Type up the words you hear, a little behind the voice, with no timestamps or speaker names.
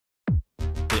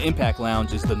The Impact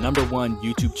Lounge is the #1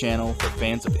 YouTube channel for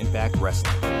fans of Impact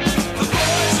Wrestling. The boys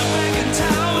are back in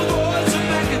town, the boys are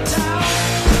back in town.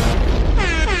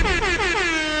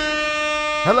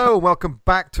 Hello, welcome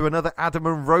back to another Adam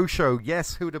and Roe show.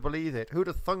 Yes, who'd have believed it? Who'd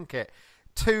have thunk it?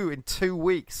 2 in 2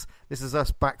 weeks. This is us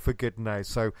back for good now.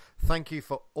 So thank you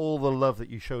for all the love that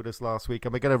you showed us last week.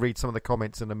 And we're going to read some of the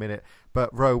comments in a minute. But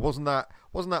Roe, wasn't that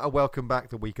a welcome back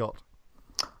that we got?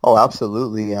 Oh,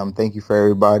 absolutely. Thank you for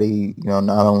everybody, not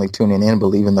only tuning in, but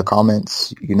leaving the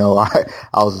comments.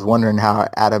 I was wondering how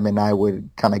Adam and I would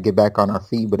kind of get back on our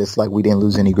feet, but it's like we didn't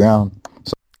lose any ground.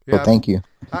 So thank you.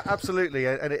 Absolutely.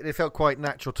 And it felt quite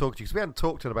natural talking to you because we hadn't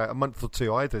talked in about a month or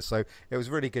two either. So it was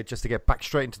really good just to get back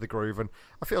straight into the groove. And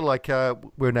I feel like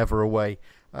we're never away.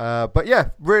 But yeah,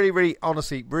 really, really,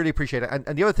 honestly, really appreciate it. And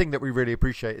the other thing that we really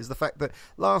appreciate is the fact that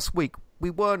last week we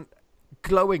weren't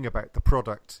glowing about the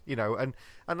product, and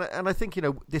I think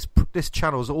this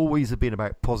channel has always been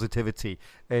about positivity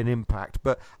and impact,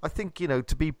 but I think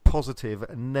to be positive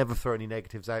and never throw any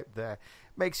negatives out there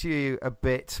makes you a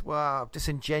bit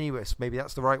disingenuous. Maybe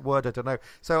that's the right word, I don't know.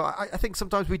 So I think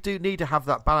sometimes we do need to have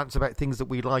that balance about things that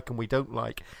we like and we don't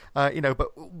like, but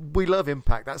we love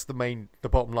Impact. That's the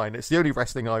bottom line. It's the only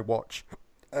wrestling I watch.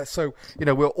 So,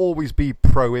 we'll always be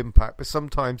pro-Impact, but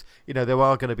sometimes, there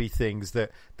are going to be things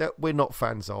that we're not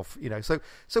fans of,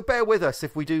 So bear with us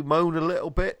if we do moan a little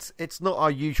bit. It's not our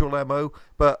usual MO,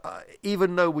 but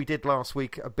even though we did last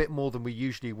week a bit more than we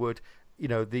usually would,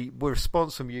 the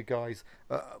response from you guys,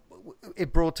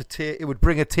 it would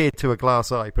bring a tear to a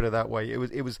glass eye, put it that way.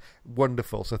 It was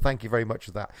wonderful. So thank you very much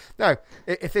for that. Now,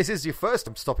 if this is your first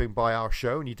time stopping by our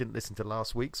show and you didn't listen to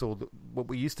last week's or what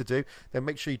we used to do, then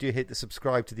make sure you do hit the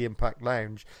subscribe to the Impact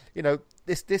Lounge.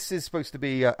 This is supposed to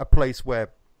be a place where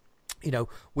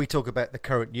we talk about the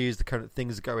current news, the current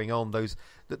things going on,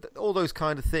 all those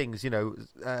kind of things.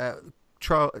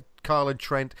 Carl and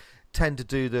Trent tend to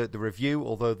do the review,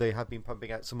 although they have been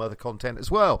pumping out some other content as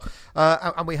well.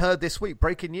 And we heard this week,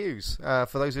 breaking news,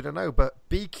 for those who don't know, but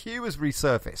BQ has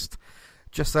resurfaced.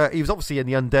 He was obviously in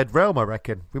the Undead realm, I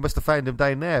reckon. We must have found him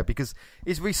down there because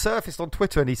he's resurfaced on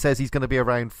Twitter and he says he's going to be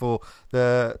around for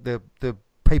the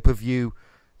pay-per-view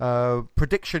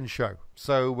prediction show.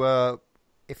 So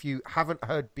if you haven't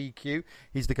heard BQ,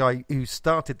 he's the guy who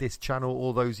started this channel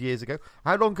all those years ago.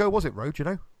 How long ago was it, Ro? Do you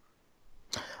know?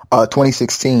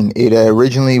 2016. It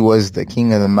originally was the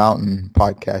King of the Mountain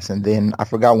podcast, and then I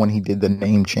forgot when he did the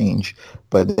name change,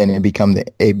 but then it became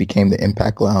the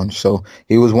Impact Lounge. So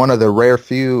he was one of the rare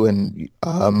few, and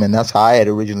that's how I had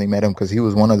originally met him, because he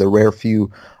was one of the rare few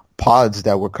pods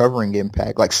that were covering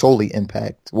Impact, like solely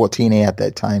Impact. Well, TNA at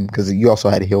that time, because you also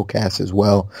had Hillcast as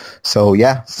well. So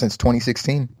yeah, since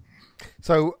 2016.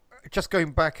 So just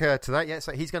going back to that,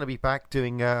 so he's going to be back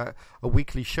doing a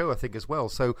weekly show, I think, as well.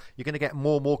 So you're going to get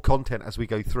more content as we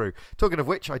go through. Talking of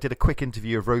which, I did a quick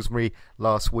interview of Rosemary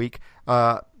last week.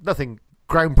 Nothing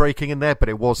groundbreaking in there, but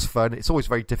it was fun. It's always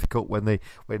very difficult when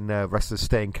wrestlers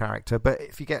stay in character. But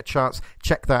if you get a chance,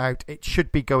 check that out. It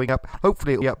should be going up.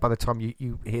 Hopefully it'll be up by the time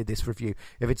you hear this review.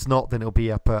 If it's not, then it'll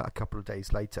be up a couple of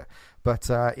days later. But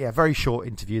very short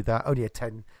interview that. Only a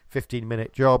 10-15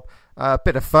 minute job.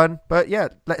 Bit of fun. But yeah,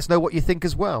 let us know what you think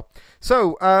as well.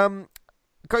 So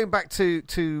going back to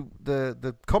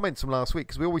the comments from last week,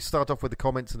 because we always start off with the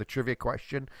comments and the trivia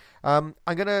question. I'm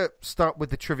going to start with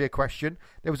the trivia question.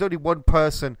 There was only one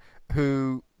person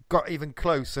who got even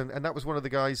close, and that was one of the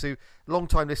guys who,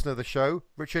 long-time listener of the show,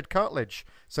 Richard Cartledge.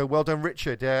 So well done,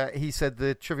 Richard. He said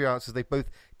the trivia answers, they both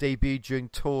debuted during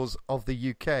tours of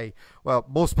the UK. Well,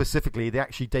 more specifically, they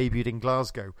actually debuted in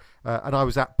Glasgow, and I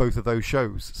was at both of those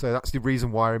shows, so that's the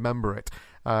reason why I remember it.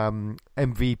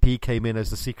 MVP came in as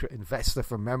the secret investor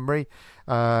from memory,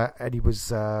 and he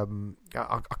was I'll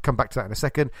come back to that in a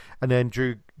second. And then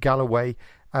Drew Galloway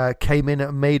came in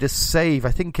and made a save.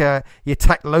 I think he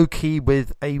attacked Loki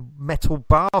with a metal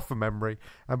bar from memory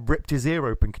and ripped his ear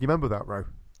open. Can you remember that, Ro?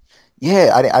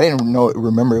 Yeah, I didn't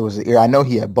remember it was the ear. I know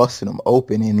he had busted him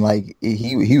open, and like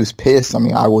he was pissed. I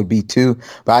mean, I would be too,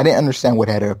 but I didn't understand what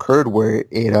had occurred where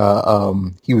he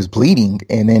was bleeding,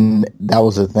 and then that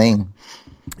was a thing.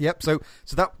 Yep. So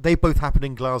that they both happened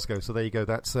in Glasgow. So there you go.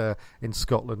 That's in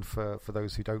Scotland for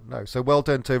those who don't know. So well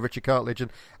done to Richard Cartledge,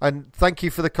 and thank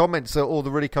you for the comments. All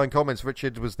the really kind comments.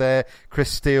 Richard was there.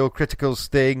 Chris Steele, Critical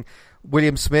Sting,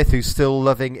 William Smith, who's still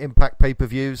loving Impact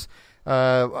pay-per-views.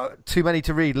 Too many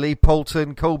to read. Lee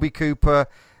Polton, Colby Cooper.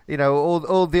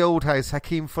 all the old house,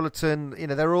 Hakeem Fullerton,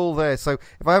 they're all there. So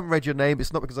if I haven't read your name,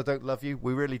 it's not because I don't love you.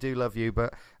 We really do love you.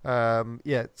 But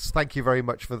thank you very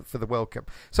much for the welcome.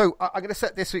 So I'm going to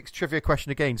set this week's trivia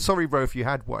question again. Sorry, Ro, if you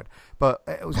had one, but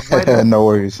it was no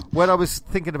worries. When I was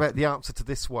thinking about the answer to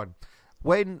this one,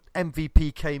 when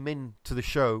MVP came in to the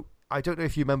show, I don't know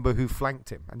if you remember who flanked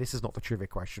him, and this is not the trivia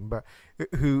question, but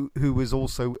who was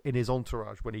also in his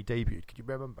entourage when he debuted. Could you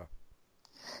remember?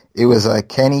 It was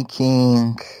Kenny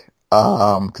King,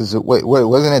 because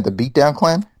wasn't it the Beatdown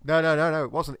Clan? No,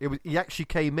 it wasn't. He actually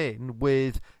came in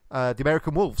with the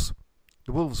American Wolves.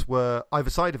 The Wolves were either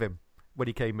side of him when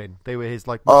he came in. They were his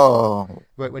when he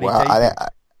debuted.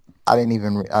 I didn't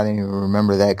even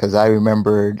remember that, because I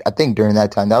remembered, I think during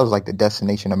that time that was like the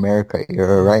Destination America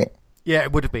era, right? Yeah,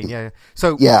 it would have been. Yeah.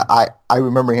 So yeah, I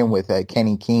remember him with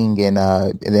Kenny King and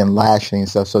then Lashley and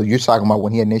stuff. So you're talking about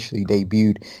when he initially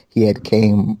debuted, he had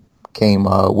came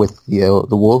with the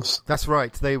Wolves. That's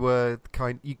right. They were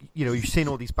you've seen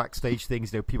all these backstage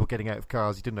things. People getting out of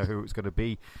cars. You didn't know who it was going to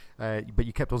be, but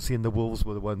you kept on seeing the Wolves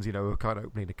were the ones who were kind of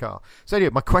opening the car. So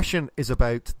anyway, my question is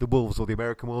about the Wolves or the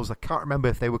American Wolves. I can't remember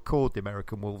if they were called the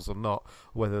American Wolves or not,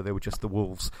 or whether they were just the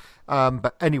Wolves.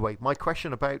 But anyway, my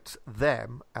question about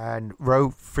them, and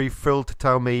Ro, feel to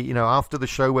tell me, after the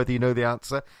show whether you know the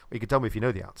answer. Well, you can tell me if you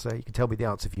know the answer. You can tell me the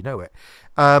answer if you know it.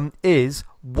 Is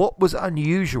what was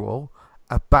unusual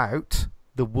about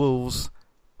the Wolves'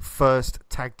 first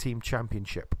tag team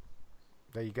championship?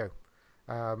 There you go.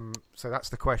 So that's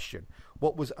the question.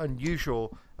 What was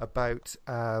unusual about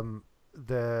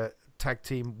the tag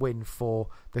team win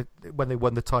when they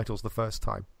won the titles the first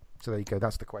time? So there you go.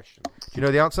 That's the question. Do you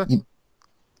know the answer?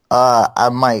 I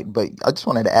might, but I just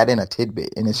wanted to add in a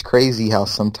tidbit. And it's crazy how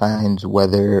sometimes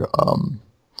whether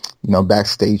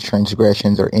backstage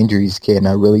transgressions or injuries can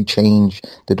really change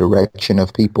the direction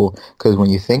of people. Because when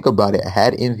you think about it,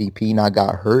 had MVP not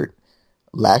got hurt,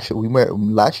 Lashley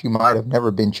might have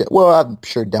never been checked. Well, I'm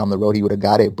sure down the road he would have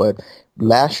got it, but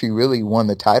Lashley really won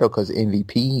the title because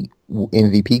MVP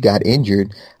got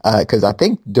injured. Because I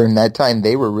think during that time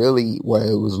they were really what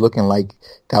it was looking like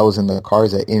that was in the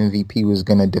cards that MVP was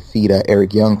going to defeat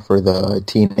Eric Young for the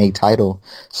TNA title.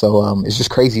 So it's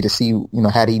just crazy to see,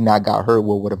 had he not got hurt,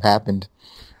 what would have happened.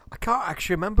 I can't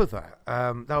actually remember that.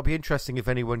 That'll be interesting if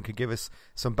anyone could give us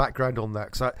some background on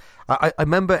that. Because I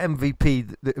remember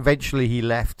MVP, that eventually he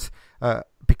left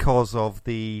because of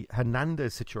the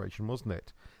Hernandez situation, wasn't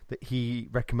it? That he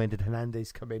recommended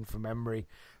Hernandez come in from memory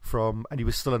and he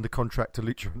was still under contract to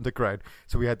Lucha Underground.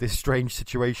 So we had this strange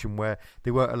situation where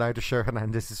they weren't allowed to show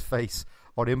Hernandez's face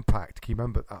on Impact. Can you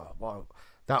remember? Oh, wow.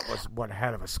 That was one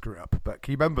hell of a screw up. But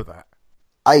can you remember that?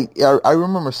 I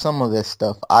remember some of this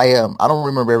stuff. I don't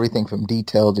remember everything from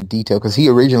detail to detail because he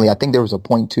originally, I think there was a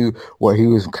point too where he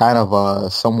was kind of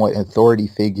a somewhat authority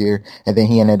figure, and then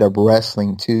he ended up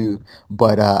wrestling too.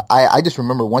 But I just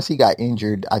remember once he got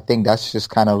injured, I think that's just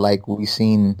kind of like we've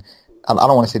seen. I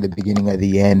don't want to say the beginning of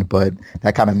the end, but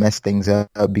that kind of messed things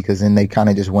up because then they kind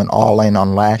of just went all in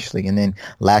on Lashley, and then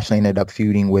Lashley ended up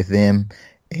feuding with them.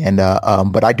 And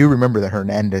but I do remember the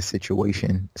Hernandez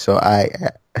situation, so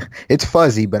it's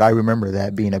fuzzy, but I remember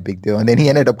that being a big deal. And then he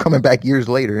ended up coming back years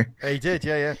later. He did,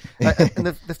 yeah. And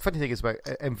the funny thing is about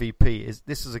MVP is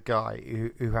this is a guy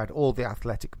who had all the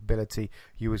athletic ability.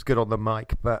 He was good on the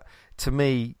mic, but to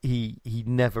me, he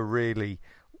never really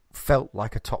felt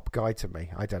like a top guy to me.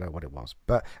 I don't know what it was.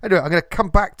 But anyway, I'm going to come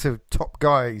back to top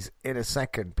guys in a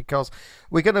second because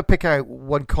we're going to pick out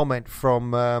one comment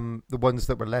from the ones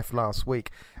that were left last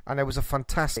week. And there was a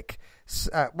fantastic,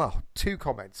 two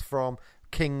comments from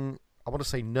King, I want to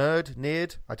say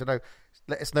Nerd, I don't know.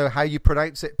 Let us know how you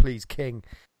pronounce it, please, King.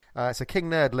 So King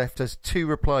Nerd left us 2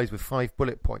 replies with 5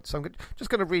 bullet points. So I'm just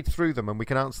going to read through them and we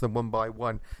can answer them one by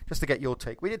one just to get your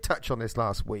take. We did touch on this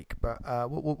last week, but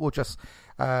we'll just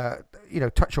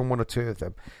touch on 1 or 2 of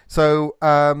them. So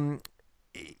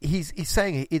he's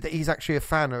saying he's actually a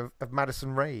fan of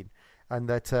Madison Rayne and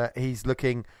that he's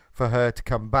looking for her to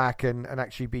come back and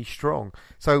actually be strong.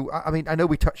 So I mean, I know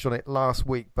we touched on it last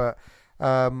week, but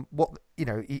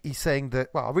he's saying that,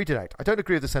 well, I'll read it out. I don't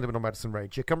agree with the sentiment on Madison Rayne.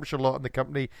 She accomplished a lot in the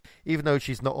company, even though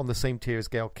she's not on the same tier as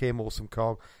Gail Kim, Awesome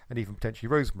Kong, and even potentially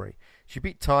Rosemary. She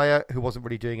beat Taya, who wasn't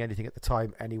really doing anything at the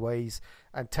time anyways,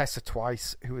 and Tessa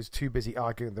twice, who was too busy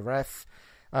arguing the ref,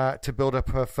 to build up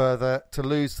her further, to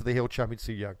lose to the heel champion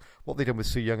Su Yung. What they done with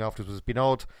Su Yung afterwards has been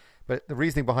odd, but the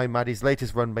reasoning behind Maddie's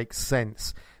latest run makes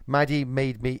sense. Maddie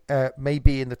may be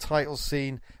in the title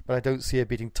scene, but I don't see her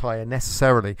beating Taya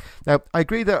necessarily. Now, I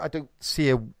agree that I don't see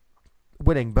her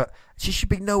winning, but she should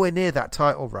be nowhere near that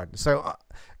title run. So,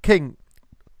 King,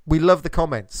 we love the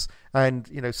comments. And,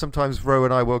 sometimes Ro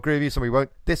and I will agree with you, some we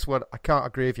won't. This one, I can't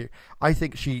agree with you. I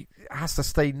think she has to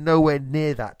stay nowhere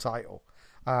near that title.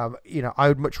 I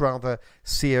would much rather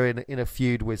see her in a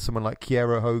feud with someone like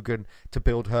Kiera Hogan to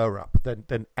build her up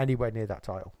than anywhere near that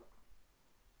title.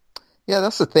 Yeah,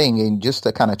 that's the thing. And just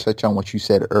to kind of touch on what you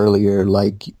said earlier,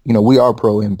 we are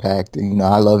pro Impact. And,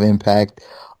 I love Impact.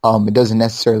 It doesn't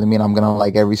necessarily mean I'm going to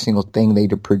like every single thing they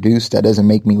produce. That doesn't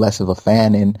make me less of a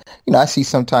fan. And, I see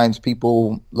sometimes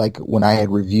people, like when I had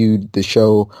reviewed the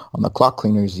show on the Clock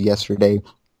Cleaners yesterday,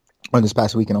 or this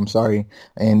past weekend, I'm sorry.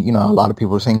 And, a lot of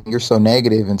people are saying, you're so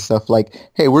negative and stuff like,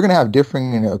 hey, we're going to have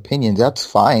differing opinions. That's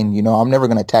fine. I'm never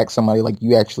going to attack somebody like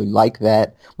you actually like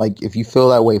that. Like, if you feel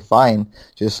that way, fine.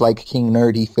 Just like King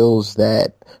Nerd, he feels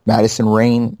that Madison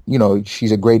Rayne,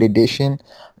 she's a great addition.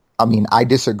 I mean, I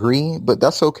disagree, but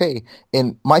that's okay.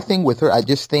 And my thing with her, I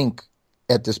just think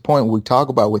at this point we talk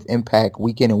about with Impact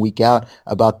week in and week out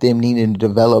about them needing to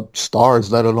develop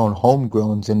stars, let alone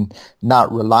homegrowns, and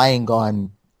not relying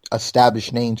on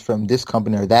established names from this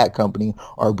company or that company,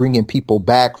 or bringing people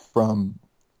back from,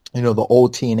 the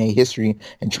old TNA history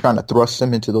and trying to thrust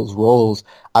them into those roles.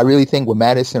 I really think with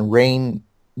Madison Rayne,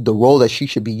 the role that she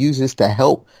should be used is to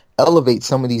help elevate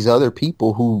some of these other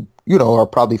people who, are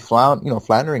probably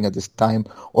floundering at this time,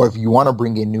 or if you want to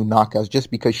bring in new knockouts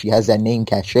just because she has that name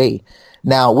cachet.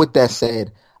 Now, with that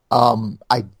said,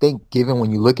 I think given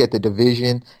when you look at the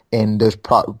division, and there's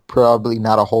probably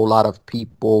not a whole lot of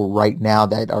people right now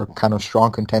that are kind of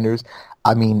strong contenders.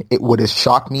 I mean, it would have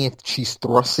shocked me if she's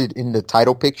thrusted in the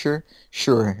title picture.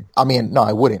 Sure. I mean, no,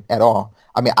 I wouldn't at all.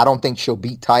 I mean, I don't think she'll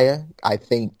beat Taya. I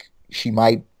think she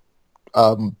might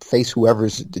face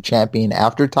whoever's the champion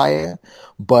after Taya.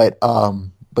 But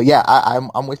yeah,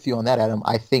 I'm with you on that, Adam.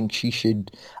 I think she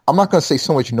should. I'm not going to say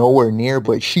so much nowhere near,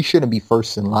 but she shouldn't be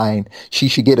first in line. She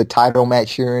should get a title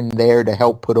match here and there to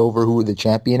help put over who the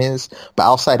champion is. But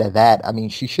outside of that, I mean,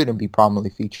 she shouldn't be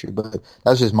prominently featured. But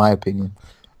that's just my opinion.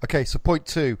 Okay, so point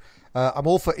 2. I'm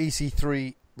all for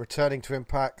EC3 returning to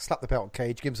Impact, slap the belt on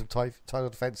Cage, give him some title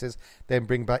defenses, then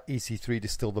bring back EC3 to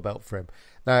steal the belt for him.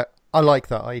 Now, I like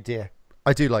that idea.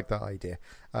 I do like that idea.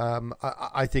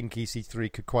 I think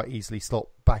EC3 could quite easily slot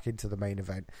back into the main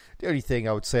event. The only thing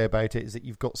I would say about it is that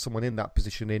you've got someone in that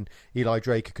position in Eli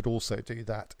Drake who could also do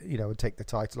that, and take the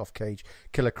title off Cage.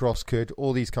 Killer Cross could,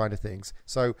 all these kind of things.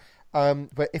 So,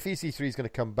 but if EC3 is going to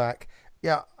come back,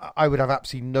 yeah, I would have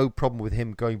absolutely no problem with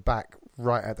him going back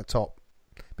right at the top.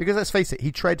 Because let's face it,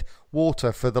 he tread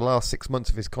water for the last 6 months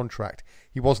of his contract.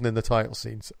 He wasn't in the title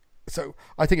scenes. So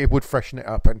I think it would freshen it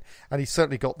up, and he's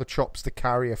certainly got the chops to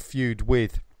carry a feud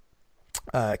with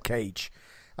Cage.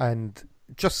 And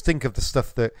just think of the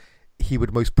stuff that he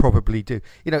would most probably do.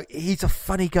 He's a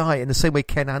funny guy in the same way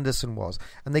Ken Anderson was,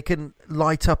 and they can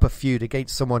light up a feud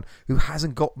against someone who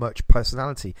hasn't got much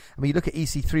personality. I mean, you look at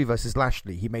EC3 versus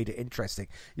Lashley, he made it interesting.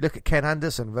 You look at Ken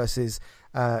Anderson versus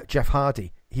Jeff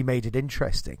Hardy, he made it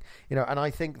interesting. And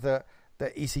I think that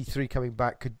EC3 coming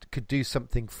back could do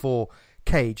something for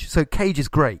Cage. So Cage is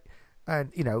great,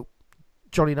 and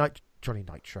Johnny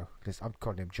Nitro. I'm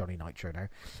calling him Johnny Nitro now.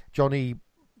 Johnny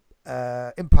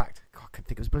Impact. God, I couldn't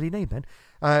think of his bloody name then.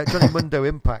 Johnny Mundo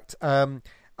Impact.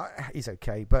 He's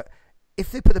okay, but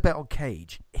if they put the bet on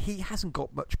Cage, he hasn't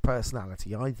got much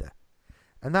personality either,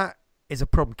 and that is a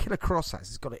problem. Killer Cross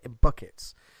has got it in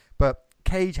buckets, but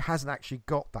Cage hasn't actually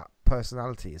got that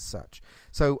personality as such.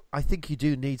 So I think you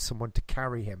do need someone to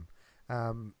carry him,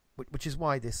 which is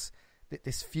why this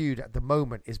feud at the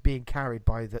moment is being carried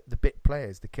by the bit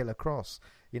players, the Killer Cross,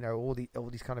 all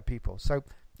these kind of people. So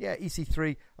yeah,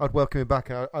 EC3, I'd welcome him back.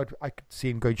 I could see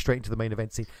him going straight into the main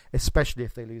event scene, especially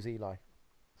if they lose Eli.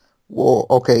 Well,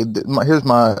 okay, here's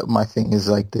my thing is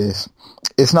like this.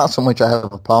 It's not so much I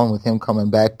have a problem with him coming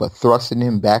back, but thrusting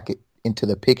him back into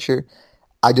the picture,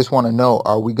 I just want to know,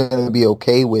 are we going to be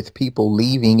okay with people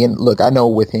leaving? And look, I know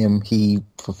with him, he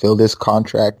fulfilled his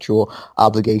contractual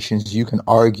obligations. You can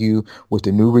argue with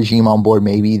the new regime on board,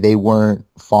 maybe they weren't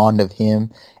fond of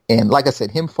him. And like I said,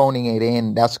 him phoning it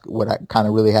in, that's what I kind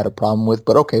of really had a problem with.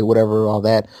 But okay, whatever, all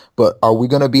that. But are we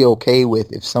going to be okay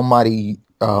with if somebody,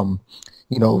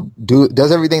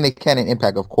 does everything they can in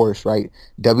Impact, of course, right?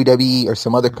 WWE or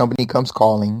some other company comes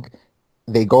calling.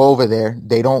 They go over there.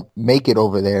 They don't make it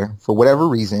over there for whatever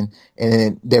reason, and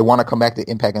then they want to come back to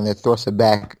Impact and they're thrusted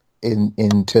back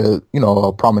into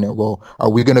a prominent role? Are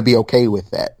we going to be okay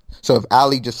with that? So if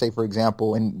Allie, just say for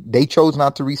example, and they chose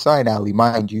not to re-sign Allie,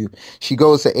 mind you, she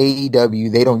goes to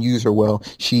AEW, they don't use her well.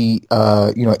 She,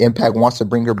 Impact wants to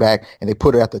bring her back, and they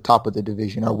put her at the top of the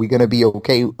division. Are we going to be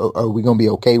okay? Are we going to be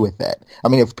okay with that? I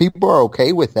mean, if people are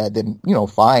okay with that, then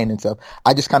fine and stuff.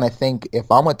 I just kind of think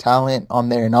if I'm a talent on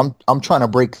there and I'm trying to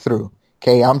break through.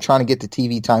 Okay, I'm trying to get the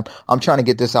TV time. I'm trying to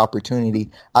get this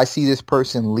opportunity. I see this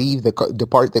person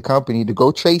depart the company to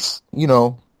go chase,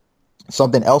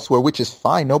 something elsewhere, which is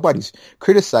fine. Nobody's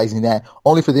criticizing that.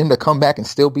 Only for them to come back and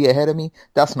still be ahead of me,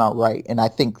 that's not right. And I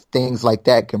think things like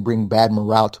that can bring bad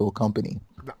morale to a company.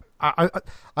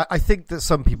 I think that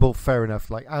some people, fair enough,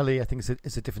 like Ali, I think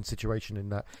it's a different situation in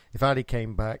that if Ali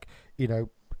came back,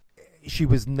 she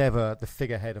was never the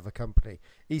figurehead of a company.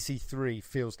 EC3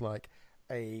 feels like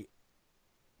a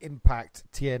Impact,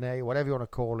 TNA, whatever you want to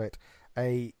call it,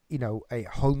 a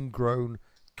homegrown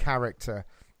character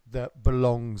that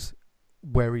belongs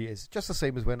where he is, just the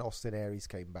same as when Austin Aries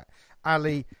came back.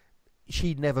 Ali,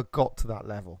 she never got to that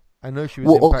level. I know she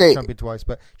was Impact champion twice,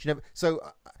 but she never. So,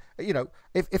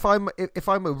 if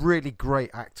I'm a really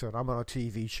great actor and I'm on a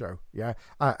TV show, yeah,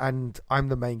 and I'm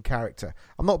the main character,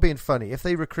 I'm not being funny. If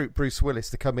they recruit Bruce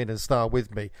Willis to come in and star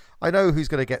with me, I know who's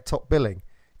going to get top billing.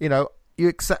 You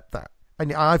accept that,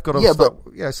 and I've got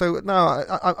to. So no,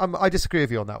 I disagree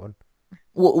with you on that one.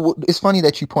 Well, it's funny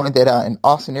that you pointed that out, and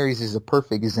Austin Aries is a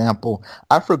perfect example.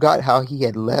 I forgot how he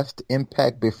had left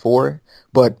Impact before,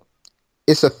 but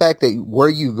it's a fact that where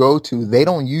you go to, they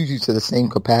don't use you to the same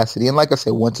capacity. And like I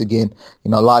said, once again,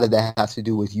 a lot of that has to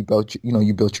do with you built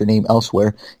your name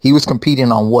elsewhere. He was competing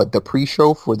on the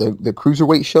pre-show for the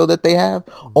Cruiserweight show that they have,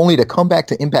 only to come back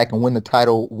to Impact and win the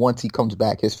title once he comes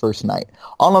back his first night.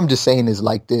 All I'm just saying is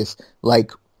like this,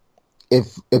 like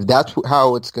if that's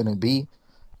how it's going to be,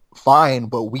 fine,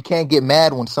 but we can't get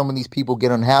mad when some of these people get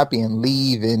unhappy and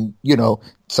leave, and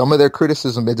some of their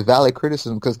criticism is valid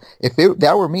criticism, because if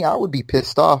that were me, I would be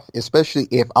pissed off, especially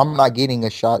if I'm not getting a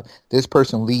shot, this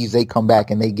person leaves, they come back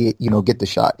and they get the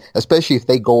shot, especially if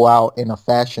they go out in a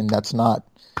fashion that's not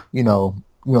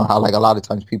how like a lot of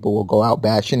times people will go out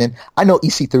bashing, and I know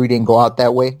EC3 didn't go out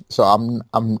that way, so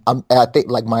I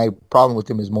think like my problem with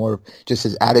him is more of just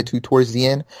his attitude towards the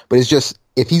end, but it's just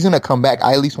if he's going to come back,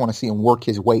 I at least want to see him work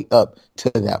his way up to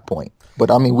that point.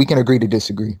 But I mean, we can agree to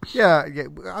disagree. Yeah,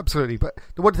 absolutely. But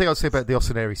the one thing I'll say about the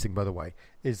Austin Aries thing, by the way,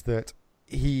 is that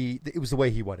it was the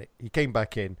way he won it. He came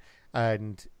back in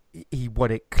and he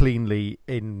won it cleanly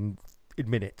in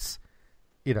minutes,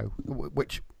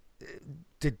 which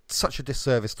did such a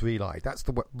disservice to Eli. That's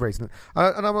the reason.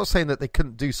 And I'm not saying that they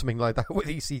couldn't do something like that with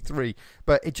EC3,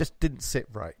 but it just didn't sit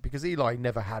right because Eli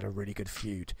never had a really good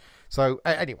feud. So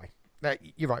anyway.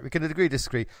 You're right. We can agree,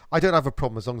 disagree. I don't have a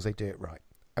problem as long as they do it right.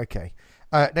 Okay.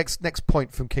 Next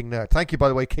point from King Nerd. Thank you, by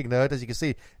the way, King Nerd. As you can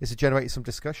see, this has generated some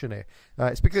discussion here.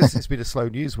 It's because it's been a slow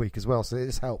news week as well, so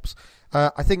this helps.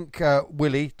 I think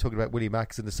Willie, talking about Willie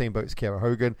Mack, is in the same boat as Kiera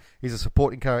Hogan. He's a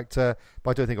supporting character, but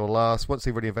I don't think it'll last. Once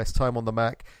they really invest time on the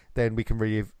Mac, then we can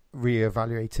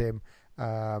reevaluate him.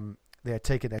 They're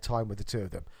taking their time with the two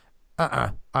of them.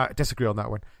 I disagree on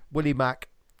that one. Willie Mack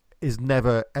is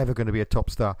never, ever going to be a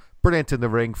top star. Brilliant in the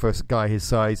ring for a guy his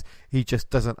size. He just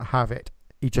doesn't have it.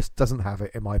 He just doesn't have it,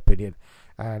 in my opinion.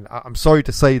 And I'm sorry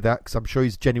to say that because I'm sure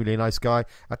he's genuinely a nice guy.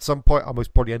 At some point, I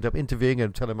most probably end up interviewing him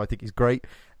and tell him I think he's great.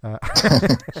 But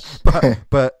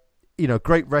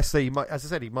great wrestler. He might, as I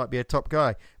said, he might be a top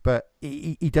guy, but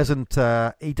he doesn't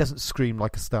scream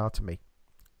like a star to me.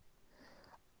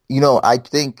 I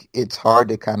think it's hard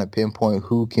to kind of pinpoint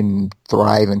who can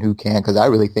thrive and who can, because I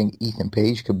really think Ethan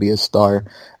Page could be a star.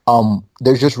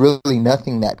 There's just really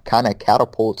nothing that kind of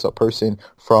catapults a person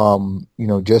from,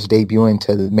 just debuting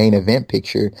to the main event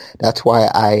picture. That's why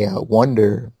I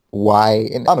wonder why,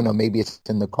 and I don't know, maybe it's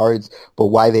in the cards, but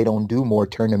why they don't do more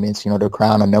tournaments, to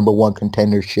crown a number one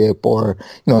contendership or,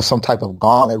 some type of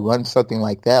gauntlet run, something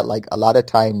like that. Like a lot of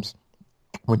times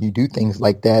when you do things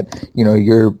like that,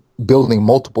 you're building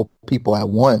multiple people at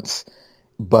once,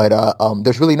 but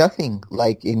there's really nothing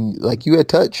like you had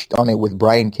touched on it with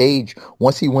Brian Cage.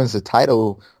 Once he wins the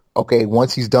title, okay,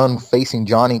 once he's done facing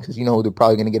Johnny, because they're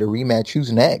probably going to get a rematch,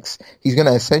 who's next? He's going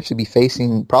to essentially be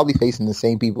probably facing the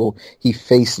same people he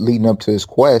faced leading up to his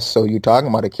quest. So you're talking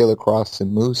about a Killer Cross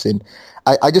and Moose, and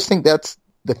I just think that's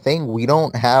the thing. We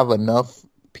don't have enough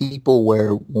people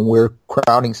where when we're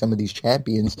crowning some of these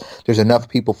champions, there's enough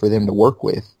people for them to work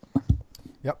with.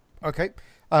 Okay.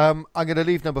 I'm going to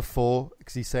leave number 4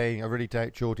 because he's saying, I really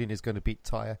doubt Jordan is going to beat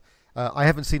Tyre. I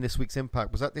haven't seen this week's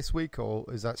Impact. Was that this week or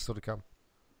is that still to come?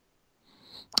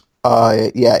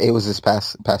 Yeah, it was this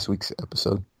past week's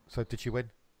episode. So did she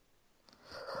win?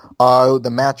 The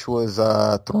match was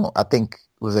thrown. I think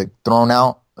was it thrown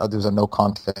out? There was a no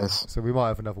contest. So we might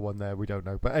have another one there. We don't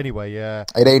know. But anyway,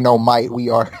 it ain't no might. We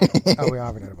are. Oh, we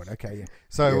have another one. Okay, yeah.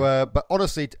 So, but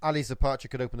honestly, Allie's departure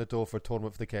could open the door for a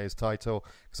tournament for the KO's title,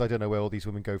 because I don't know where all these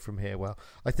women go from here. Well,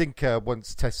 I think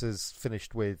once Tessa's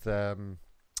finished with Gail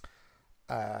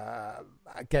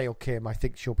Kim, I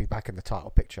think she'll be back in the title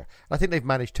picture. I think they've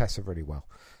managed Tessa really well.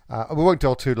 We won't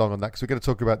dwell too long on that, because we're going to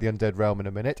talk about the Undead Realm in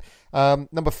a minute.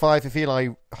 Number 5, if Eli...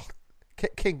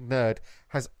 King Nerd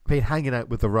has been hanging out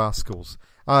with the Rascals.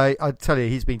 I tell you,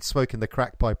 he's been smoking the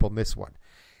crack pipe on this one.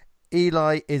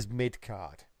 Eli is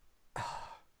mid-card.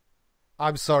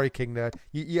 I'm sorry, King Nerd.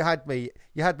 You had me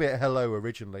at hello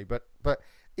originally, but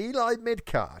Eli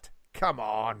mid-card. Come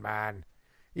on, man.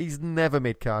 He's never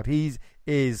mid-card. He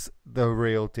is the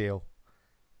real deal.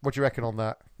 What do you reckon on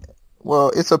that?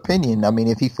 Well, it's opinion. I mean,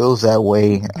 if he feels that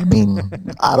way, I mean,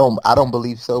 I don't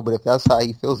believe so. But if that's how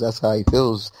he feels, that's how he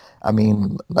feels. I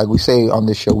mean, like we say on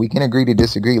this show, we can agree to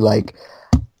disagree. Like,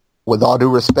 with all due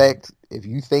respect, if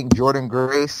you think Jordan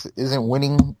Grace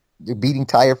isn't beating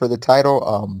Taya for the title,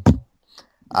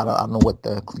 I don't know what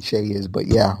the cliche is, but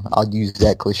yeah, I'll use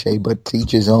that cliche. But to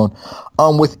each his own.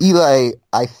 With Eli,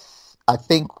 I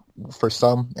think for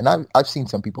some, and I've seen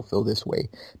some people feel this way.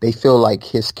 They feel like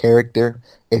his character,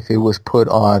 if it was put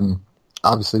on,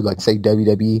 obviously, like say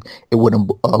WWE, it wouldn't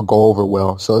go over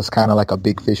well. So it's kind of like a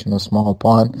big fish in a small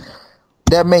pond.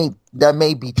 That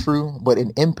may be true, but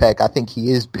in Impact, I think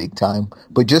he is big time.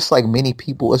 But just like many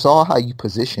people, it's all how you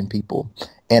position people.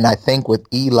 And I think with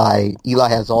Eli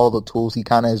has all the tools. He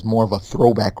kind of is more of a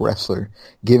throwback wrestler.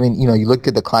 Given, you look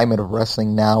at the climate of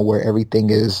wrestling now, where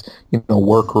everything is,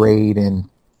 work rate and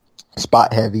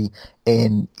spot heavy,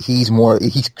 and he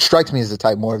strikes me as the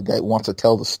type more that wants to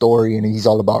tell the story, and he's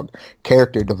all about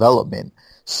character development.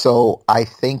 So I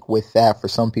think with that, for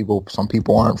some people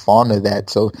aren't fond of that.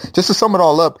 So just to sum it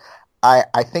all up,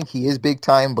 I think he is big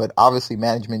time, but obviously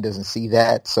management doesn't see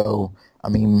that. So I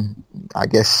mean, I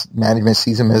guess management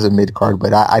sees him as a mid card,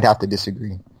 but I'd have to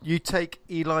disagree. You take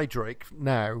Eli Drake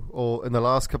now, or in the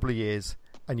last couple of years,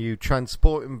 and you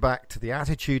transport him back to the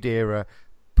Attitude Era,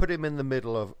 put him in the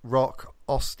middle of Rock,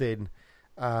 Austin,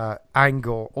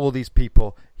 Angle, all these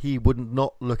people, he would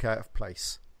not look out of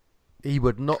place. He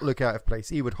would not look out of place.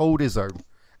 He would hold his own.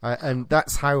 And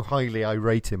that's how highly I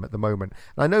rate him at the moment.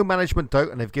 And I know management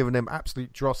don't, and they've given him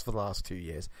absolute dross for the last 2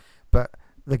 years. But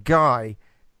the guy,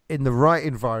 in the right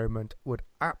environment, would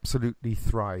absolutely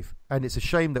thrive. And it's a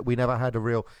shame that we never had a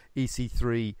real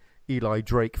EC3 Eli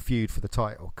Drake feud for the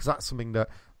title, because that's something that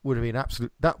would have been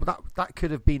absolute. That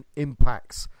could have been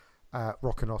Impact's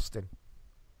Rock and Austin.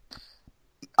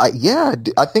 Yeah,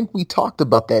 I think we talked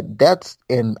about that.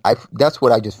 That's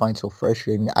what I just find so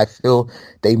frustrating. I feel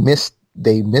they missed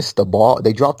the ball.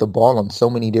 They dropped the ball on so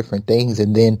many different things,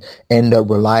 and then end up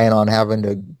relying on having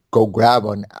to go grab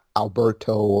an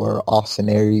Alberto or Austin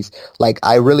Aries. Like,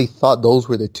 I really thought those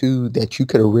were the two that you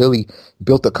could have really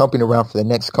built a company around for the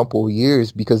next couple of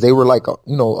years, because they were like,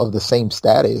 of the same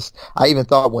status. I even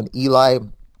thought when Eli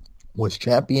was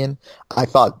champion, I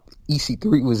thought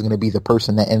EC3 was going to be the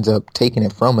person that ends up taking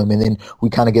it from him, and then we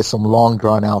kind of get some long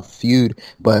drawn out feud.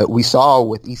 But we saw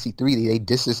with EC3, they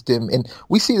distanced him, and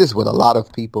we see this with a lot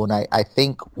of people. And I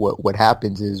think what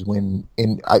happens is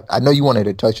I know you wanted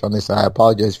to touch on this, and I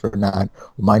apologize for not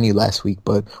reminding you last week,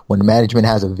 but when the management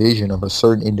has a vision of a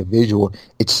certain individual,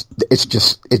 it's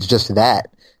just that.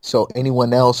 So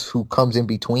anyone else who comes in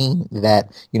between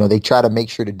that, they try to make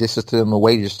sure to distance them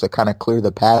away, just to kind of clear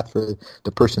the path for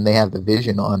the person they have the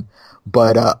vision on.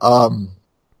 But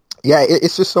yeah,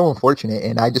 it's just so unfortunate,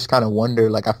 and I just kind of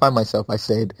wonder. Like, I find myself, I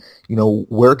said,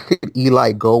 where could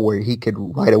Eli go where he could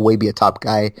right away be a top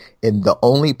guy? And the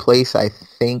only place I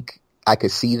think I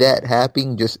could see that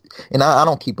happening, and I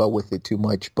don't keep up with it too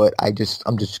much, but I'm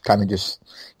just kind of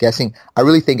guessing. I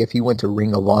really think if he went to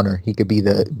Ring of Honor, he could be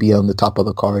on the top of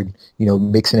the card,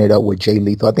 mixing it up with Jay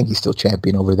Lethal. I think he's still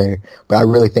champion over there, but I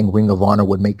really think Ring of Honor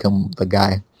would make him the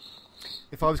guy.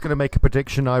 If I was going to make a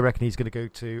prediction, I reckon he's going to go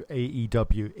to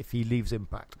AEW if he leaves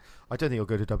Impact. I don't think he'll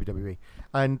go to WWE.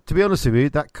 And to be honest with you,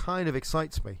 that kind of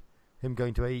excites me, him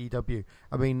going to AEW.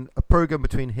 I mean, a program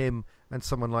between him and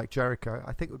someone like Jericho,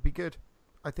 I think would be good.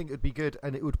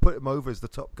 And it would put him over as the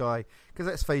top guy. Because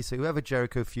let's face it, whoever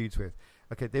Jericho feuds with,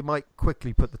 okay, they might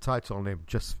quickly put the title on him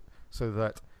just so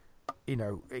that,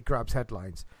 it grabs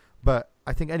headlines. But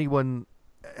I think anyone,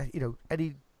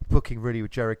 any booking really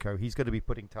with Jericho, he's going to be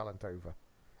putting talent over.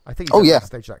 I think he's at the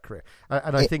stage of that career.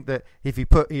 And I think that if you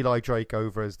put Eli Drake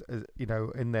over as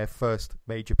in their first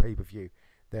major pay-per-view,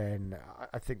 then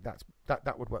I think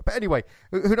that would work. But anyway,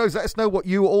 who knows? Let us know what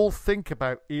you all think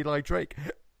about Eli Drake.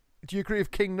 do you agree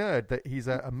with King Nerd that he's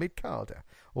a mid-carder?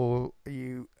 Or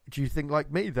do you think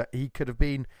like me that he could have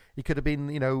been,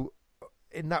 you know,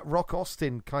 in that Rock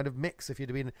Austin kind of mix if you'd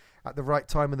have been at the right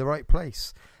time in the right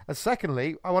place? And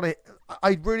secondly,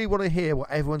 I really want to hear what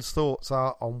everyone's thoughts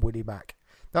are on Willie Mack.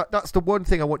 That's the one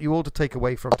thing I want you all to take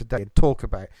away from today and talk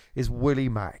about is Willie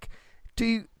Mack.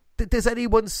 Does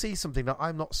anyone see something that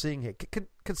I'm not seeing here?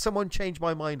 Can someone change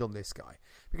my mind on this guy?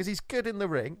 Because he's good in the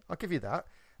ring, I'll give you that.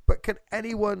 But can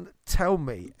anyone tell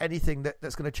me anything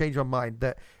that's going to change my mind,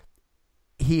 that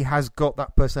he has got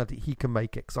that personality, he can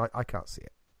make it? Because I can't see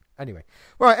it. Anyway,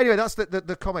 that's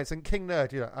the comments. And King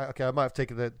Nerd, you know, okay, I might have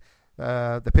taken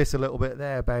the piss a little bit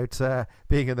there about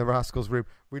being in the Rascals room.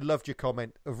 We loved your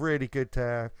comment. A really good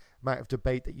amount of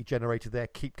debate that you generated there.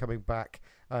 Keep coming back,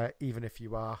 even if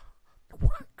you are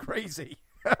crazy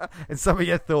in some of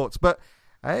your thoughts. But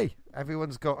hey,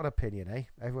 everyone's got an opinion, eh?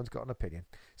 Everyone's got an opinion.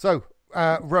 So,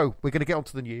 Ro, we're going to get on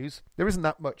to the news. There isn't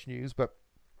that much news, but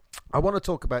I want to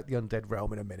talk about the Undead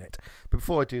Realm in a minute. But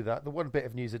before I do that, the one bit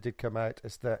of news that did come out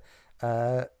is that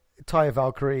Taya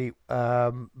Valkyrie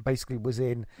basically was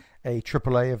in a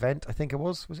AAA event, I think it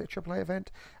was. Was it a AAA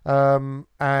event?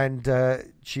 And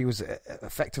she was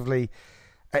effectively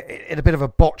in a bit of a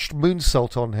botched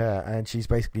moonsault on her, and she's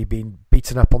basically been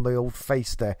beaten up on the old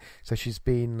face there. So she's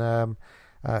been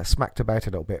smacked about a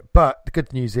little bit. But the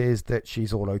good news is that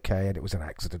she's all okay, and it was an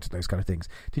accident and those kind of things.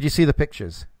 Did you see the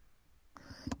pictures?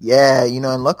 Yeah, you know,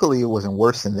 and luckily it wasn't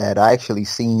worse than that. I actually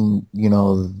seen, you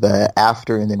know, the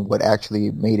after and then what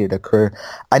actually made it occur.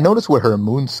 I noticed with her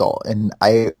moonsault, and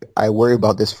I worry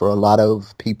about this for a lot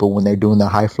of people when they're doing the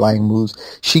high-flying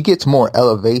moves. She gets more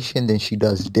elevation than she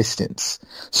does distance.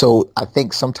 So I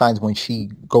think sometimes when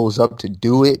she goes up to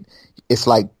do it, it's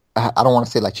like, I don't want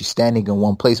to say like she's standing in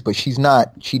one place, but she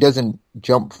doesn't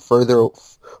jump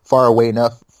far away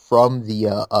enough from the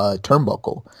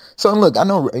turnbuckle. So look, I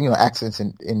know, you know, accidents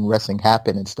in wrestling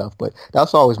happen and stuff, but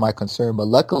that's always my concern. But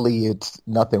luckily, it's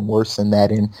nothing worse than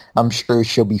that, and I'm sure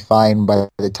she'll be fine by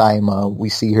the time we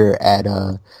see her at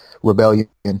Rebellion.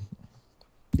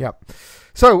 Yeah.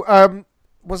 So,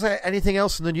 was there anything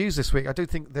else in the news this week? I don't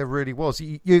think there really was.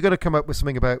 You're going to come up with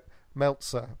something about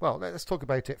Meltzer. Well, let's talk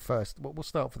about it first. We'll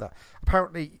start with that.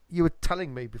 Apparently, you were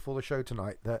telling me before the show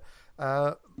tonight that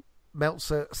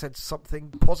Meltzer said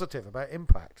something positive about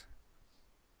Impact.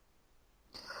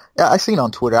 Yeah, I seen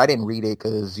on Twitter. I didn't read it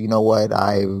because you know what,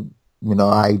 I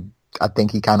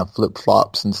think he kind of flip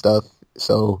flops and stuff.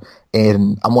 So,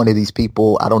 and I'm one of these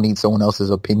people. I don't need someone else's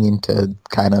opinion to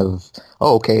kind of,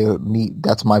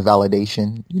 that's my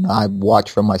validation. You know, I watch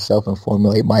for myself and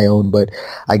formulate my own. But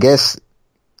I guess,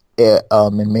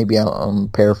 and maybe I'm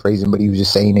paraphrasing, but he was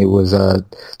just saying it was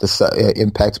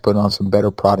Impact's put on some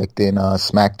better product than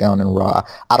SmackDown and Raw.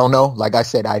 I don't know. Like I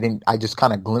said, I just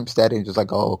kind of glimpsed at it and just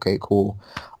like, oh, okay, cool.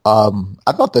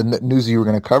 I thought the news you were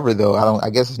going to cover, though, I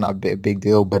guess it's not a big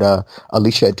deal, but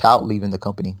Alicia Tout leaving the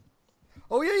company.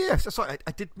 Oh, yeah. Sorry,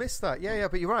 I did miss that. Yeah,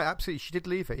 but you're right. Absolutely. She did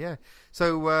leave it, yeah.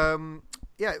 So, I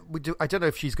don't know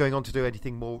if she's going on to do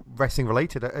anything more wrestling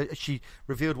related. She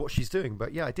revealed what she's doing,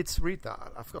 but yeah, I did read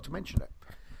that. I forgot to mention it.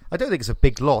 I don't think it's a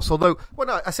big loss, although,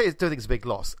 I say I don't think it's a big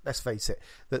loss. Let's face it,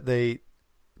 that the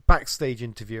backstage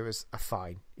interviewers are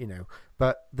fine, you know,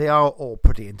 but they are all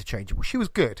pretty interchangeable. She was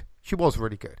good. She was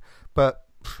really good, but,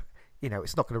 you know,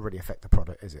 it's not going to really affect the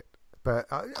product, is it? But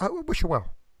I wish her well.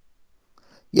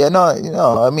 Yeah, no,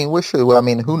 I mean,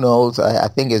 who knows? I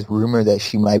think it's rumored that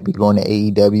she might be going to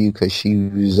AEW because she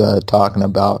was talking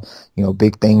about, you know,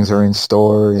 big things are in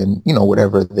store and, you know,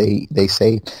 whatever they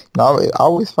say. You know, I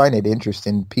always find it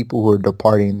interesting. People who are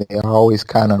departing, they always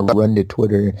kind of run to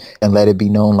Twitter and let it be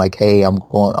known like, hey, I'm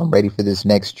ready for this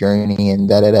next journey and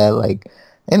da-da-da. Like,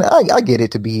 and I get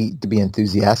it to be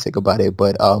enthusiastic about it,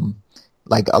 but,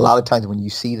 like a lot of times when you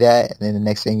see that, and then the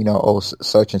next thing you know,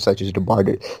 such and such is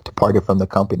departed from the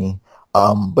company.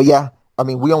 But yeah, I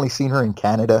mean, we only seen her in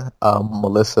Canada.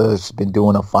 Melissa's been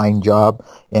doing a fine job,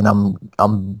 and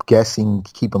I'm guessing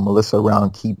keeping Melissa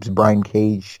around keeps Brian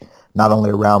Cage not only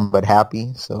around but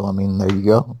happy. So I mean, there you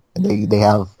go. And they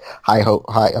have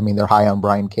high. I mean, they're high on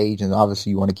Brian Cage, and obviously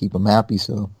you want to keep him happy.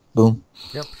 So boom.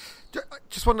 Yep.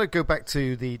 Just want to go back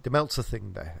to the Meltzer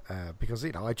thing there, because,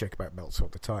 you know, I joke about Meltzer all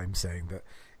the time, saying that,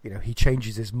 you know, he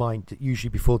changes his mind usually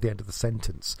before the end of the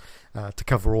sentence to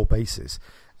cover all bases.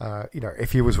 You know,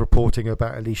 if he was reporting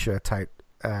about Alicia Tout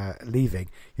leaving,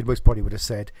 he most probably would have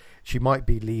said she might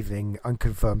be leaving,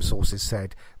 unconfirmed sources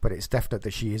said, but it's definite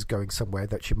that she is going somewhere,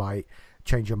 that she might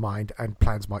change her mind and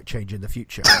plans might change in the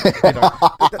future. You know,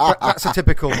 that's a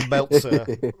typical Meltzer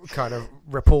kind of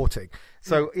reporting.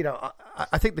 So, you know,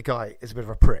 I think the guy is a bit of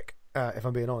a prick. if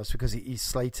I'm being honest, because he's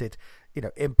slated,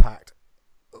 Impact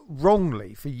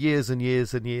wrongly for years and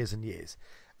years and years and years.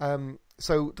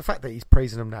 So the fact that he's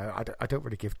praising him now, I don't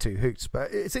really give two hoots.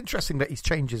 But it's interesting that he's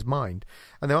changed his mind.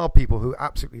 And there are people who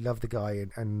absolutely love the guy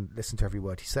and listen to every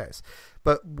word he says.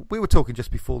 But we were talking just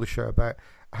before the show about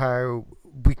how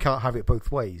we can't have it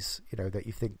both ways. That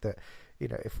you think that,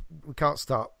 if we can't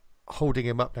start holding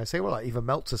him up now, say, well, like even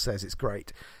Meltzer says it's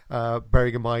great.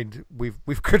 Bearing in mind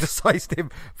we've criticised him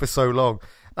for so long,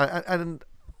 and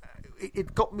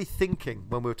it got me thinking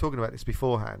when we were talking about this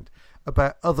beforehand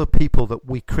about other people that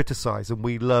we criticise and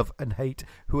we love and hate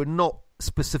who are not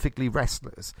specifically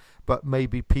wrestlers, but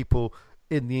maybe people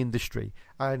in the industry.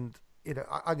 And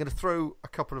I'm going to throw a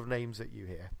couple of names at you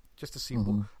here just to see. I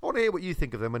want to hear what you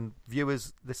think of them, and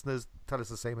viewers, listeners, tell us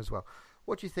the same as well.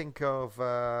 What do you think of,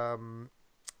 for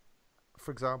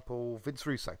example, Vince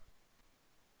Russo?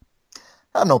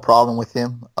 I had no problem with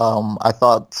him. I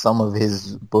thought some of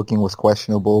his booking was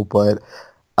questionable, but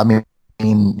I mean,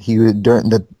 he during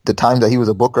the times that he was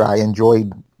a booker, I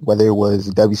enjoyed, whether it was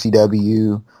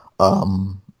WCW,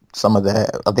 some of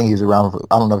that. I think he was around.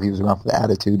 I don't know if he was around for the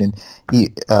Attitude, and he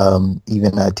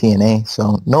even TNA.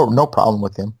 So no problem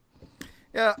with him.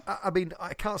 Yeah, I mean,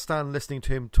 I can't stand listening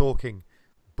to him talking,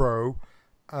 bro.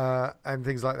 And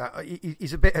things like that.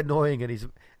 He's a bit annoying, and he's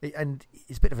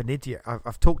a bit of an idiot.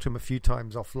 I've talked to him a few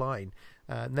times offline,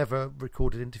 never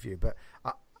recorded interview, but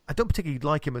I don't particularly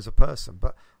like him as a person,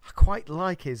 but I quite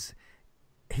like his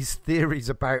theories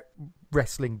about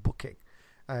wrestling booking,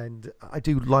 and I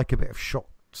do like a bit of shot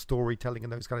storytelling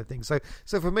and those kind of things.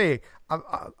 So for me,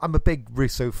 I'm a big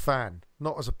Russo fan,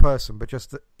 not as a person, but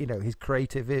just his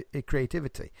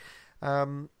creativity.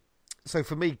 So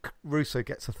for me, Russo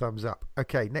gets a thumbs up.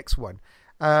 Okay, next one.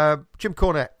 Jim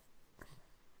Cornette.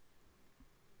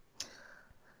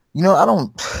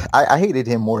 I hated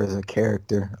him more as a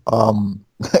character.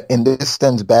 And this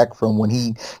stems back from when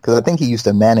because I think he used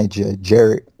to manage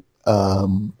Jarrett a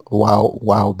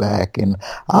while back. And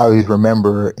I always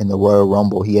remember in the Royal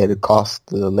Rumble, he had cost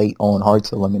the late Owen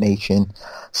Hart's elimination.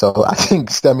 So I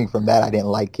think stemming from that, I didn't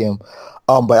like him.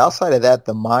 But outside of that,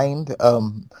 the mind,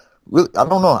 really, I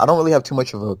don't know. I don't really have too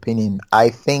much of an opinion. I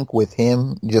think with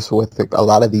him, just with a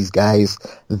lot of these guys,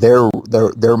 their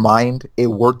mind, it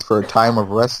worked for a time of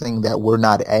wrestling that we're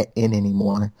not in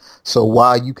anymore. So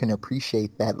while you can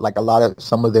appreciate that, like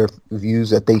some of their views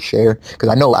that they share, because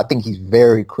I think he's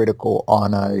very critical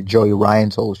on Joey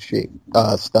Ryan's whole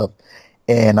stuff,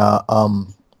 and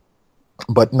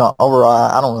but no,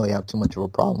 overall, I don't really have too much of a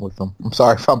problem with them. I'm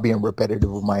sorry if I'm being repetitive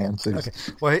with my answers. Okay.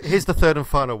 Well, here's the third and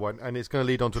final one, and it's going to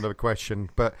lead on to another question.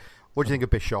 But what do you think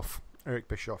of Bischoff, Eric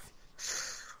Bischoff?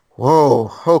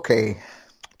 Whoa, okay.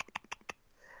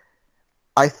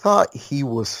 I thought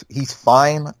he's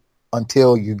fine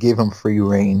until you give him free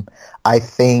reign. I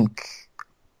think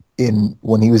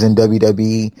when he was in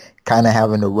WWE, kind of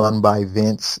having to run by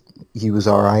Vince, he was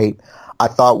all right. I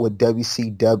thought with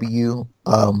WCW,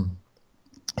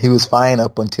 he was fine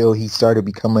up until he started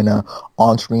becoming a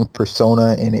on-screen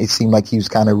persona, and it seemed like he was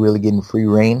kind of really getting free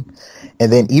reign.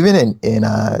 And then even in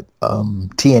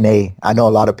TNA, I know a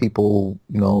lot of people,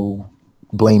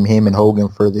 blame him and Hogan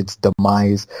for its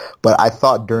demise, but I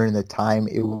thought during the time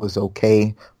it was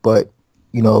okay. But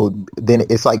then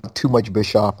it's like too much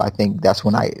Bischoff. I think that's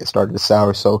when I started to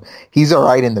sour. So he's all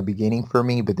right in the beginning for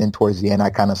me, but then towards the end, I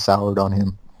kind of soured on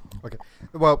him. Okay.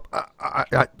 Well,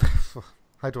 I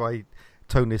how do I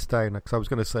tone this down? Because I was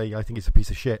going to say I think he's a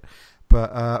piece of shit,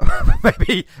 but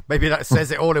maybe that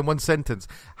says it all in one sentence.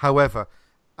 However,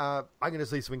 I'm going to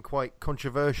say something quite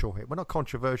controversial here. Well, not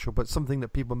controversial, but something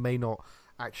that people may not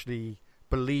actually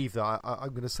believe that I'm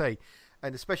going to say,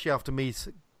 and especially after me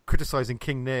criticising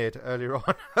King Nerd earlier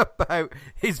on about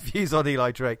his views on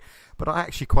Eli Drake. But I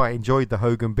actually quite enjoyed the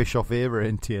Hogan Bischoff era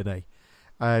in TNA,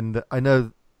 and I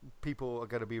know people are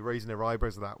going to be raising their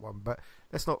eyebrows at that one, but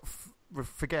let's not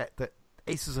forget that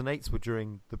Aces and Eights were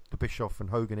during the Bischoff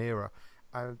and Hogan era,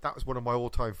 and that was one of my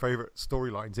all-time favourite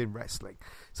storylines in wrestling.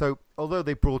 So although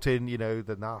they brought in,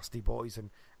 the Nasty Boys and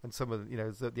some of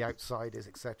the, the Outsiders,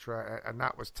 etc., and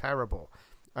that was terrible,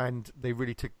 and they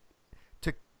really took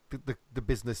the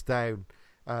business down,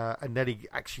 and then he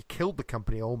actually killed the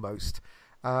company almost.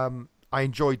 I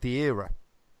enjoyed the era.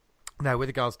 Now, with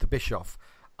regards to Bischoff,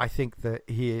 I think that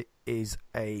he is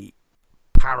a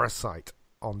parasite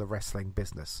on the wrestling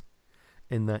business,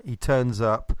 in that he turns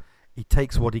up, he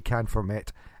takes what he can from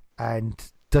it,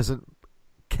 and doesn't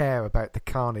care about the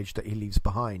carnage that he leaves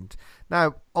behind.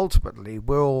 Now, ultimately,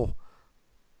 we all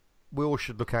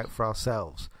should look out for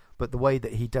ourselves, but the way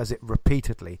that he does it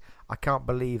repeatedly, I can't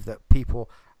believe that people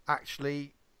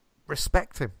actually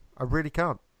respect him. I really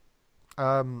can't.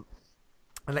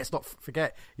 And let's not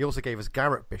forget, he also gave us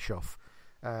Garrett Bischoff.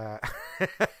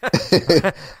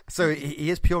 So he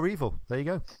is pure evil. There you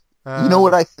go. You know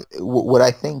what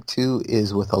I think too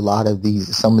is with a lot of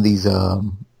some of these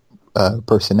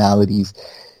personalities.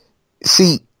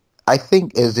 See, I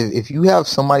think as if you have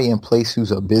somebody in place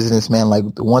who's a businessman,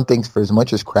 like the one thing, for as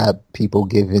much as crap people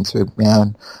give Vince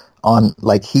McMahon on,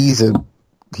 like he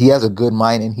has a good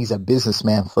mind and he's a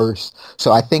businessman first.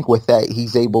 So I think with that,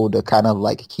 he's able to kind of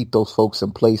like keep those folks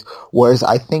in place. Whereas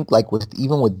I think like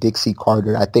even with Dixie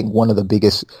Carter, I think one of the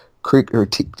biggest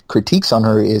critiques on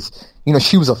her is, you know,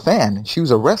 she was a fan. She was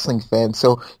a wrestling fan.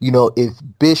 So, you know, if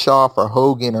Bischoff or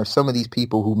Hogan or some of these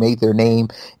people who made their name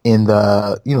in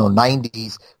the,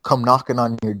 90s come knocking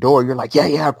on your door, you're like,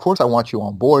 yeah, of course I want you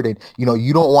on board. And, you know,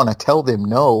 you don't want to tell them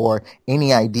no, or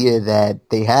any idea that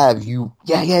they have,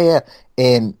 yeah.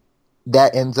 And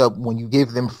that ends up, when you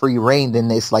give them free reign,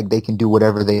 then it's like they can do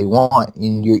whatever they want.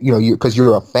 And because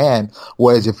you're a fan.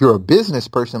 Whereas if you're a business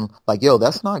person, like, yo,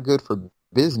 that's not good for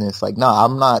business, like, nah,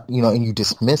 I'm not, and you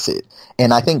dismiss it.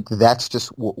 And I think that's just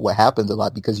what happens a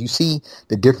lot, because you see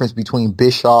the difference between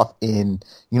Bischoff in,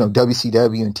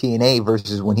 WCW and TNA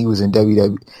versus when he was in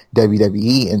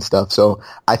WWE and stuff. So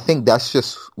I think that's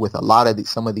just with a lot of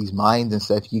some of these minds and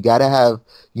stuff. You got to have,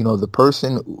 the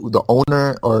person, the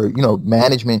owner or,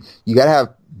 management, you got to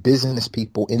have business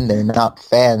people in there, not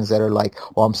fans that are like,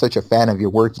 oh, I'm such a fan of your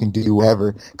work, you can do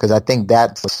whatever. Because I think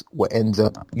that's what ends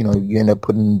up, you end up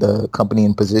putting the company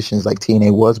in positions like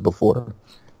TNA was before.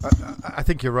 I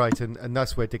think you're right, and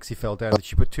that's where Dixie fell down. That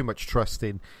she put too much trust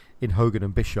in Hogan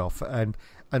and Bischoff, and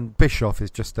Bischoff is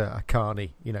just a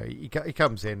carny. He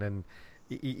comes in and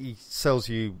he sells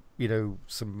you,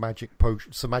 some magic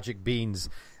potion, some magic beans,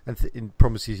 and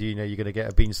promises you, you're going to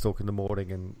get a beanstalk in the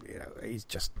morning, and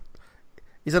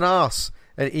he's an arse,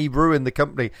 and he ruined the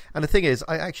company. And the thing is,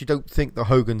 I actually don't think that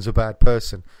Hogan's a bad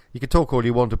person. You can talk all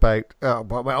you want about,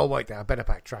 wait there, I better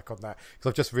backtrack on that, because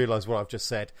I've just realised what I've just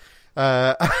said.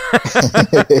 I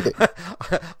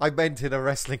meant in a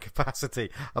wrestling capacity.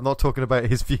 I'm not talking about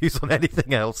his views on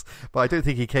anything else, but I don't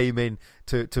think he came in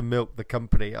to milk the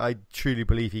company. I truly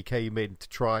believe he came in to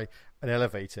try and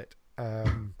elevate it.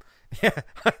 Yeah.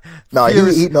 No, you're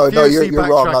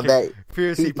wrong on that.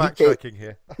 Furiously backtracking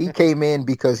here. He came in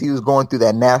because he was going through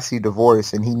that nasty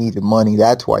divorce and he needed money.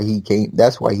 That's why he came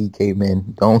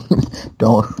in. Don't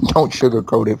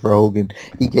sugarcoat it for Hogan.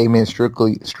 He came in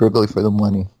strictly for the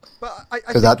money.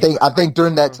 Because I think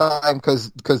during that time,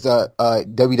 because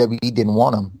WWE didn't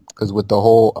want him, because with the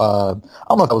whole I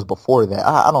don't know if that was before that.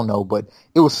 I don't know, but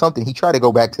it was something. He tried to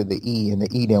go back to the E, and the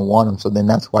E didn't want him, so then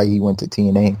that's why he went to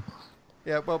TNA.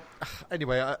 Yeah, well,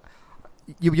 anyway,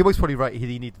 you're most probably right.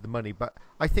 He needed the money, but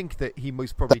I think that he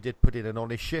most probably did put in an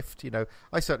honest shift.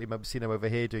 I certainly remember seeing him over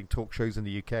here doing talk shows in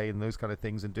the UK and those kind of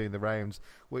things, and doing the rounds.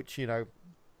 Which he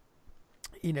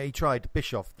tried.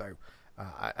 Bischoff, though,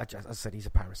 as I said, he's a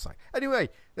parasite. Anyway,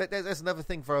 there's another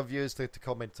thing for our viewers to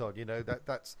comment on.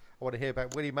 That's I want to hear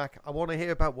about Willie Mack. I want to hear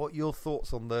about what your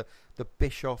thoughts on the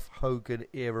Bischoff Hogan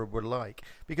era were like,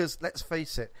 because let's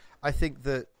face it, I think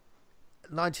that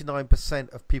 99%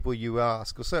 of people you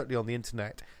ask, or certainly on the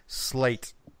internet,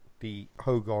 slate the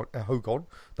Hogan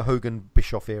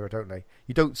Bischoff era, don't they?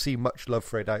 You don't see much love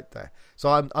for it out there. So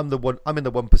I'm in the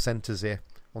 1%ers here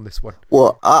on this one.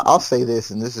 Well, I'll say this,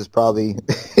 and this is probably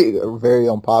very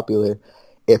unpopular.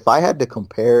 If I had to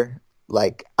compare,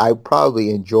 like, I probably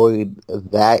enjoyed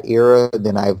that era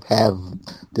than I have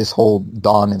this whole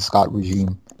Don and Scott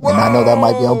regime. Whoa! And I know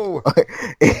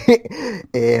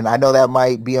that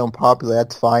might be unpopular.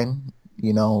 That's fine,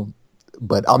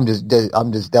 but I'm just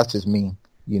that's just me,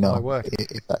 My word.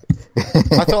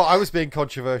 I thought I was being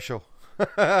controversial.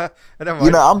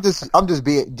 I'm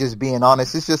just being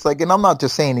honest. It's just like, and I'm not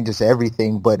just saying just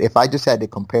everything, but if I just had to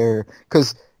compare,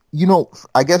 because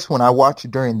I guess when I watched it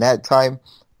during that time,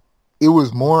 it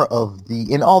was more of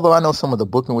and although I know some of the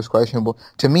booking was questionable,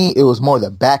 to me it was more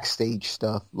the backstage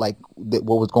stuff. Like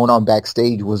what was going on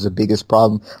backstage was the biggest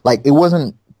problem. Like, it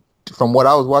wasn't, from what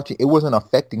I was watching, it wasn't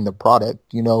affecting the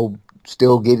product.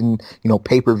 Still getting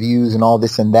pay-per-views and all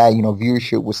this and that.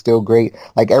 Viewership was still great.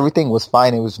 Like, everything was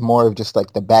fine. It was more of just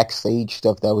like the backstage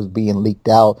stuff that was being leaked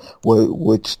out,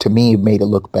 which to me made it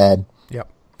look bad. Yeah,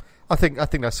 I think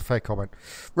that's a fair comment.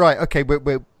 Right? Okay,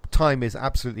 we're time is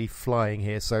absolutely flying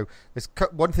here, so there's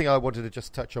one thing I wanted to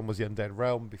just touch on was the Undead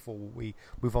Realm before we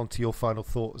move on to your final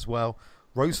thought as well.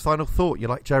 Rose, final thought. You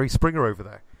like Jerry Springer over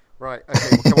there, right? Okay,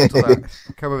 we'll come on to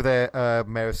that. Come over there,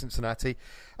 Mayor of Cincinnati.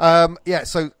 So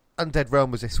Undead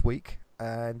Realm was this week,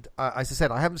 and as I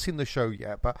said, I haven't seen the show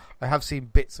yet, but I have seen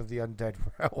bits of the Undead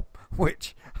Realm,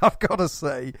 which I've got to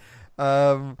say,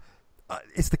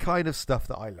 it's the kind of stuff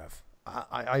that I love.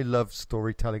 I love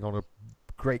storytelling on a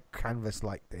great canvas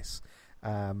like this.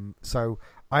 So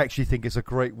I actually think it's a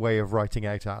great way of writing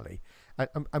out Allie.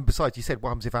 And besides, you said, what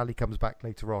happens if Allie comes back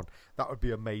later on? That would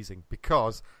be amazing,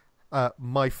 because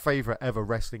my favourite ever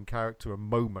wrestling character and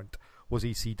moment was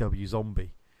ECW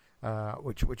Zombie.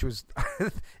 Which was,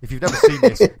 if you've never seen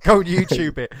this, go on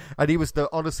YouTube it. And he was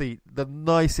honestly the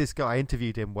nicest guy. I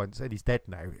interviewed him once, and he's dead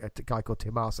now. A guy called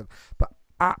Tim Arson, but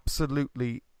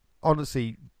absolutely,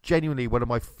 honestly, genuinely one of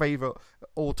my favourite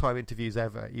all-time interviews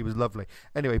ever. He was lovely.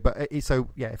 Anyway, but so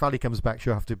yeah, if Ali comes back,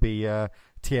 she'll have to be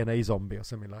TNA Zombie or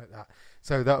something like that.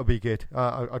 So that would be good.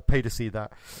 I'd pay to see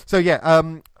that. So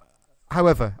yeah.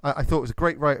 However, I thought it was a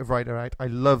great writer out. I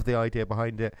love the idea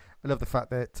behind it. I love the fact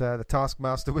that the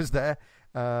Taskmaster was there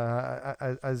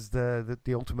as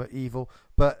the ultimate evil.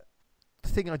 But the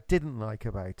thing I didn't like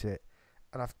about it,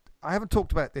 and I haven't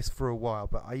talked about this for a while,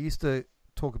 but I used to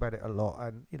talk about it a lot.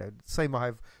 And same, I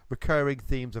have recurring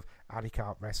themes of Ali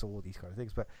can't wrestle, all these kind of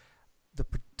things. But the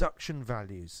production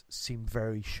values seemed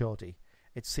very shoddy.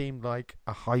 It seemed like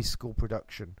a high school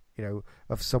production,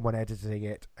 of someone editing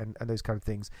it and those kind of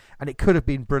things. And it could have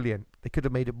been brilliant. They could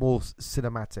have made it more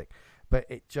cinematic, but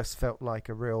it just felt like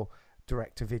a real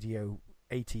direct-to-video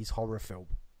 80s horror film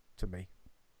to me.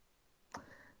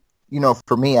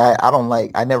 For me,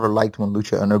 I never liked when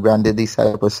Lucha Underground did these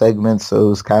type of segments, so it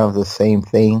was kind of the same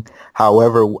thing.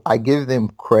 However, I give them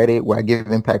credit, where I give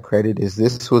Impact credit is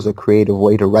this was a creative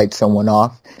way to write someone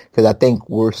off, because I think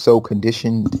we're so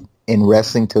conditioned in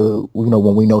wrestling to,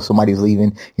 when we know somebody's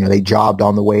leaving, they jobbed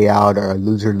on the way out, or a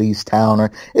loser leaves town,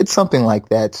 or it's something like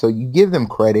that. So you give them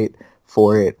credit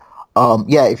for it.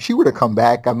 If she were to come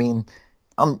back, I mean,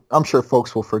 I'm sure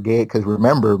folks will forget, because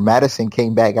remember, Madison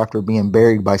came back after being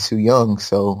buried by Su Yung.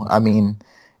 So, I mean,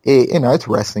 it's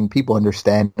wrestling. People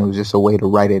understand it was just a way to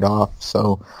write it off.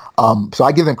 So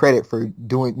I give them credit for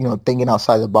doing, thinking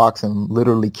outside the box and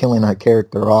literally killing her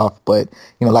character off. But,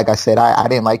 like I said, I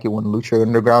didn't like it when Lucha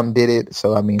Underground did it.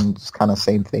 So, I mean, it's kind of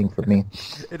same thing for me.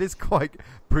 It is quite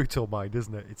brutal, mind,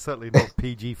 isn't it? It's certainly not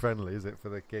PG friendly, is it, for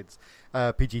the kids?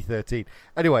 PG-13.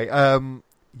 Anyway,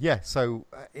 so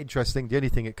interesting. The only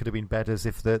thing it could have been better is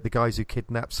if the guys who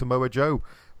kidnapped Samoa Joe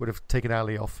would have taken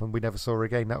Ali off and we never saw her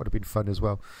again. That would have been fun as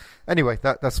well. Anyway,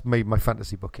 that's made my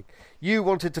fantasy booking. You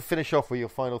wanted to finish off with your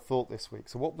final thought this week.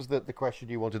 So what was the question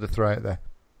you wanted to throw out there?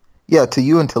 Yeah, to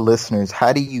you and to listeners,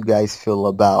 how do you guys feel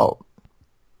about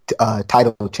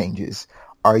title changes?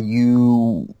 Are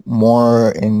you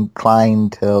more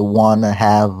inclined to want to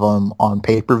have them on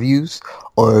pay-per-views,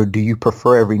 or do you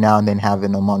prefer every now and then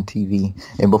having them on TV?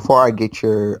 And before I get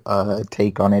your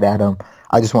take on it, Adam,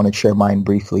 I just want to share mine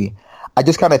briefly. I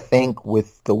just kind of think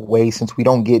with the way, since we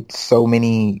don't get so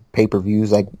many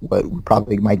pay-per-views like what we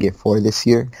probably might get 4 this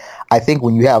year, I think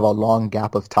when you have a long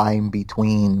gap of time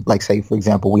between, like say, for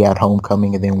example, we had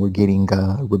Homecoming and then we're getting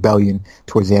Rebellion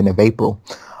towards the end of April,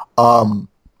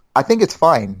 I think it's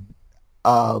fine.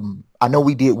 I know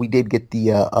we did get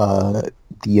the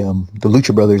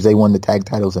Lucha Brothers. They won the tag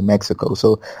titles in Mexico,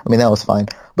 so I mean that was fine.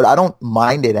 But I don't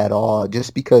mind it at all,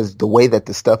 just because the way that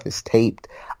the stuff is taped,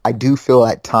 I do feel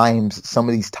at times some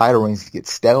of these title reigns get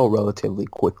stale relatively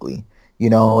quickly.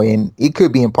 And it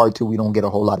could be in part too we don't get a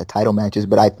whole lot of title matches,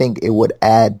 but I think it would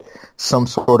add some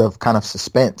sort of kind of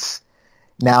suspense.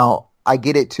 Now, I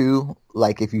get it too.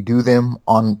 Like if you do them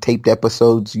on taped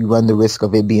episodes, you run the risk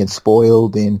of it being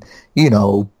spoiled, and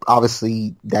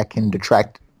obviously that can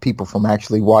detract people from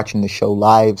actually watching the show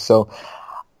live. So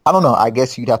I don't know. I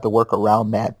guess you'd have to work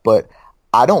around that, but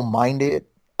I don't mind it.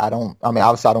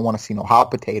 Obviously I don't want to see no hot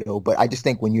potato, but I just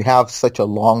think when you have such a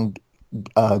long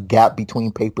gap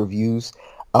between pay-per-views,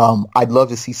 I'd love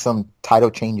to see some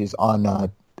title changes on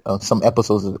some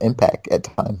episodes of Impact at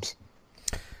times.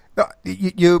 I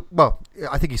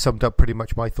think you summed up pretty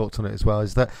much my thoughts on it as well.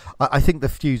 Is that I think the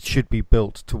feuds should be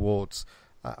built towards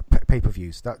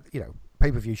pay-per-views. That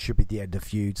pay-per-views should be the end of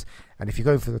feuds, and if you're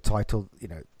going for the title,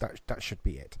 that should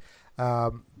be it.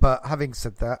 But having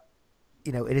said that,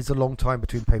 it is a long time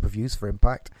between pay-per-views for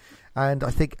Impact, and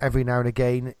I think every now and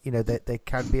again, there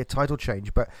can be a title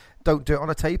change, but don't do it on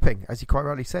a taping, as you quite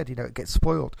rightly said. It gets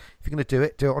spoiled. If you're going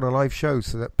to do it on a live show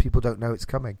so that people don't know it's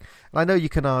coming. And I know you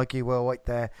can argue, well, right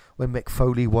there when Mick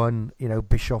Foley won,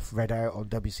 Bischoff read out on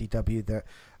WCW that,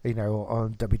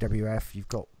 on WWF you've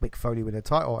got Mick Foley with a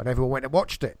title, and everyone went and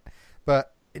watched it.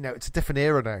 But it's a different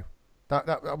era now.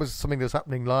 That was something that was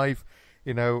happening live,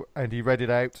 and he read it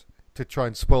out to try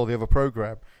and spoil the other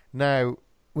program. Now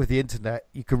with the internet,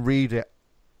 you can read it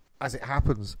as it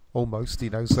happens, almost,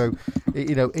 so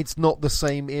it's not the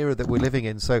same era that we're living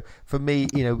in. So for me,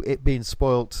 it being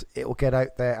spoilt, it will get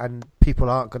out there and people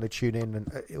aren't going to tune in,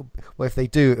 and if they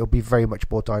do, it'll be very much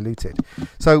more diluted.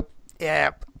 So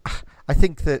yeah, I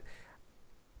think that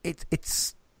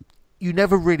it's you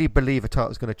never really believe a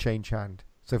title's going to change hand.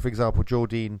 So for example,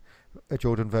 Jordan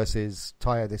versus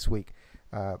Taya this week,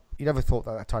 you never thought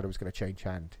that title was going to change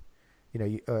hand.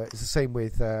 It's the same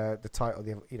with the title.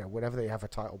 Whenever they have a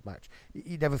title match,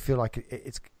 you never feel like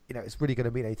it's really going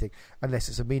to mean anything unless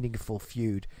it's a meaningful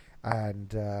feud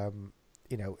and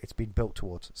it's been built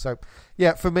towards. So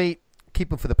yeah, for me, keep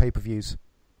them for the pay-per-views.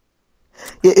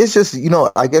 Yeah, it's just,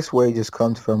 I guess where it just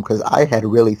comes from, because I had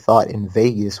really thought in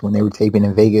Vegas, when they were taping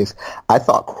in Vegas, I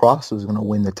thought Cross was going to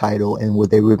win the title, and what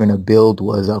they were going to build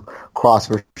was a Cross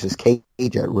versus Cage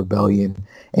at Rebellion.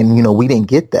 And, we didn't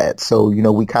get that. So,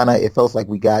 we it felt like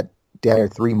we got there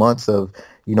 3 months of,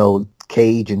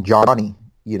 Cage and Johnny,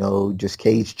 just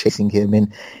Cage chasing him.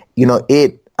 And,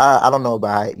 I don't know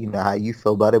about, how you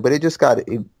feel about it, but it just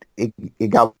it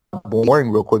got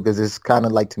boring real quick, because it's kind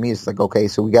of like, to me, it's like, okay,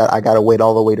 so I got to wait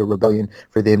all the way to Rebellion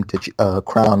for them to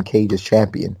crown Cage as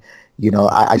champion.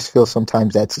 I just feel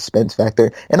sometimes that suspense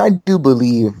factor, and I do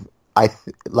believe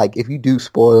if you do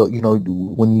spoil,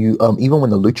 when you even when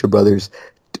the Lucha Brothers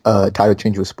title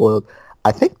change was spoiled,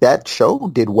 I think that show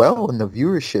did well in the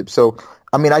viewership. So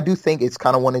I mean, I do think it's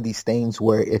kind of one of these things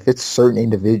where if it's certain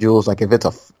individuals, like if it's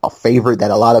a favorite that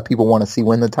a lot of people want to see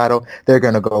win the title, they're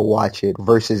going to go watch it,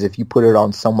 versus if you put it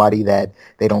on somebody that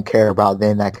they don't care about,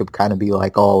 then that could kind of be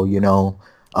like, oh, no,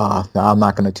 I'm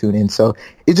not going to tune in. So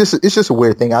it's just a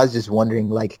weird thing. I was just wondering,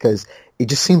 because it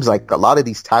just seems like a lot of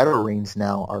these title reigns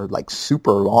now are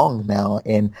super long now.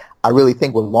 And I really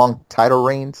think with long title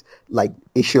reigns,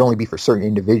 it should only be for certain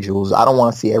individuals. I don't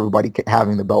want to see everybody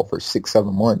having the belt for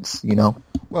 6-7 months,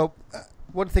 Well,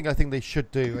 one thing I think they should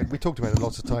do, and we talked about it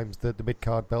lots of times, the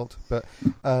mid-card belt, but,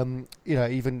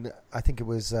 even I think it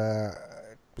was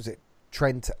it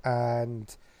Trent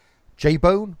and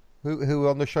J-Bone? Who were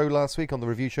on the show last week, on the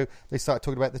review show, they started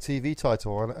talking about the TV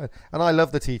title. And I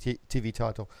love the TV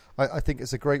title. I think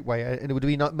it's a great way. And it would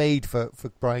be not made for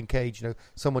Brian Cage,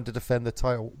 someone to defend the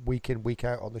title week in, week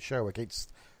out on the show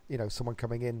against, someone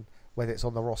coming in, whether it's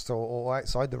on the roster or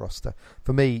outside the roster.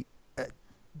 For me,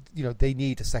 they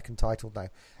need a second title now.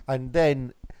 And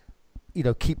then,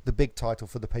 keep the big title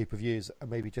for the pay-per-views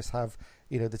and maybe just have,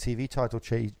 the TV title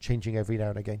changing every now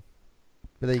and again.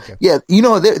 But there you go. Yeah,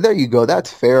 there you go.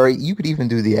 That's fair. You could even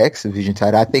do the X Division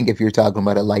title. I think if you're talking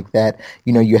about it like that,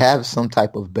 you have some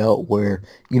type of belt where,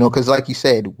 because like you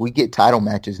said, we get title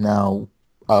matches now.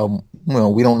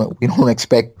 We don't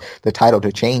expect the title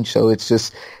to change, so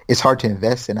it's hard to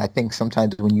invest in. I think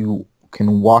sometimes when you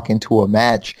can walk into a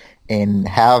match and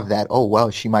have that, oh well,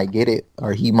 she might get it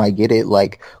or he might get it,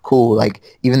 cool.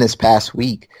 Even this past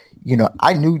week,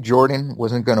 I knew Jordan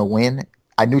wasn't going to win.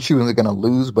 I knew she wasn't going to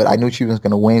lose, but I knew she was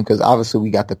going to win because obviously we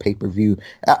got the pay-per-view.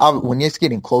 When it's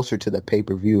getting closer to the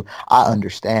pay-per-view, I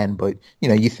understand. But,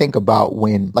 you think about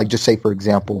when, just say, for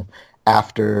example,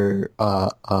 after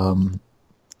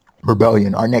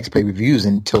Rebellion, our next pay-per-view is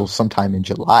until sometime in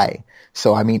July.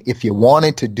 So, I mean, if you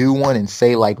wanted to do one and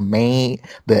say, May,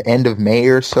 the end of May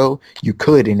or so, you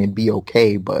could and it'd be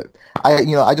okay. But,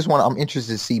 I'm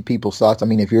interested to see people's thoughts. I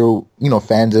mean, if you're,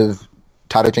 fans of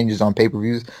title changes on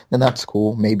pay-per-views, then that's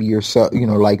cool. Maybe you're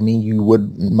like me, you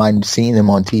wouldn't mind seeing them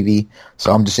on TV.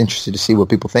 So I'm just interested to see what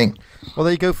people think. Well,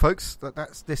 there you go, folks.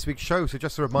 That's this week's show. So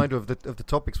just a reminder of the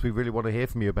topics we really want to hear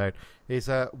from you about is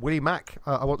Willie Mack.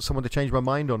 I want someone to change my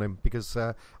mind on him because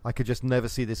I could just never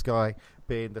see this guy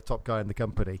being the top guy in the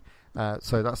company.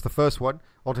 So that's the first one.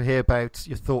 I want to hear about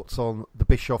your thoughts on the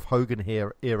Bischoff-Hogan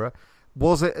era.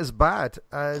 Was it as bad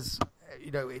as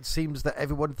it seems that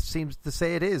everyone seems to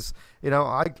say it is?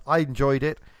 I enjoyed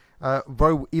it.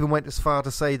 Ro even went as far to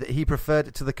say that he preferred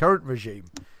it to the current regime.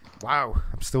 Wow,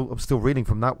 I'm still reading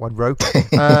from that one, Ro.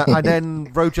 And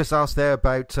then Ro just asked there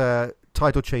about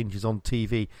title changes on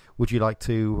TV. Would you like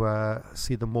to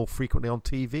see them more frequently on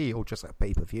TV or just at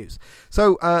pay-per-views?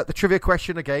 So the trivia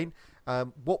question again: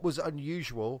 what was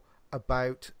unusual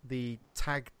about the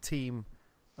tag team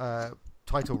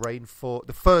title reign for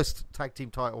the first tag team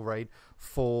title reign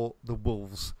for the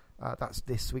Wolves? That's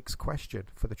this week's question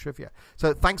for the trivia.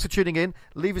 So thanks for tuning in.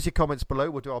 Leave us your comments below.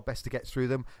 We'll do our best to get through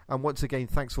them. And once again,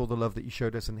 thanks for all the love that you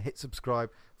showed us, and hit subscribe,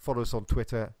 follow us on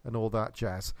Twitter and all that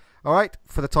jazz. All right,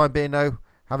 for the time being now,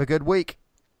 have a good week.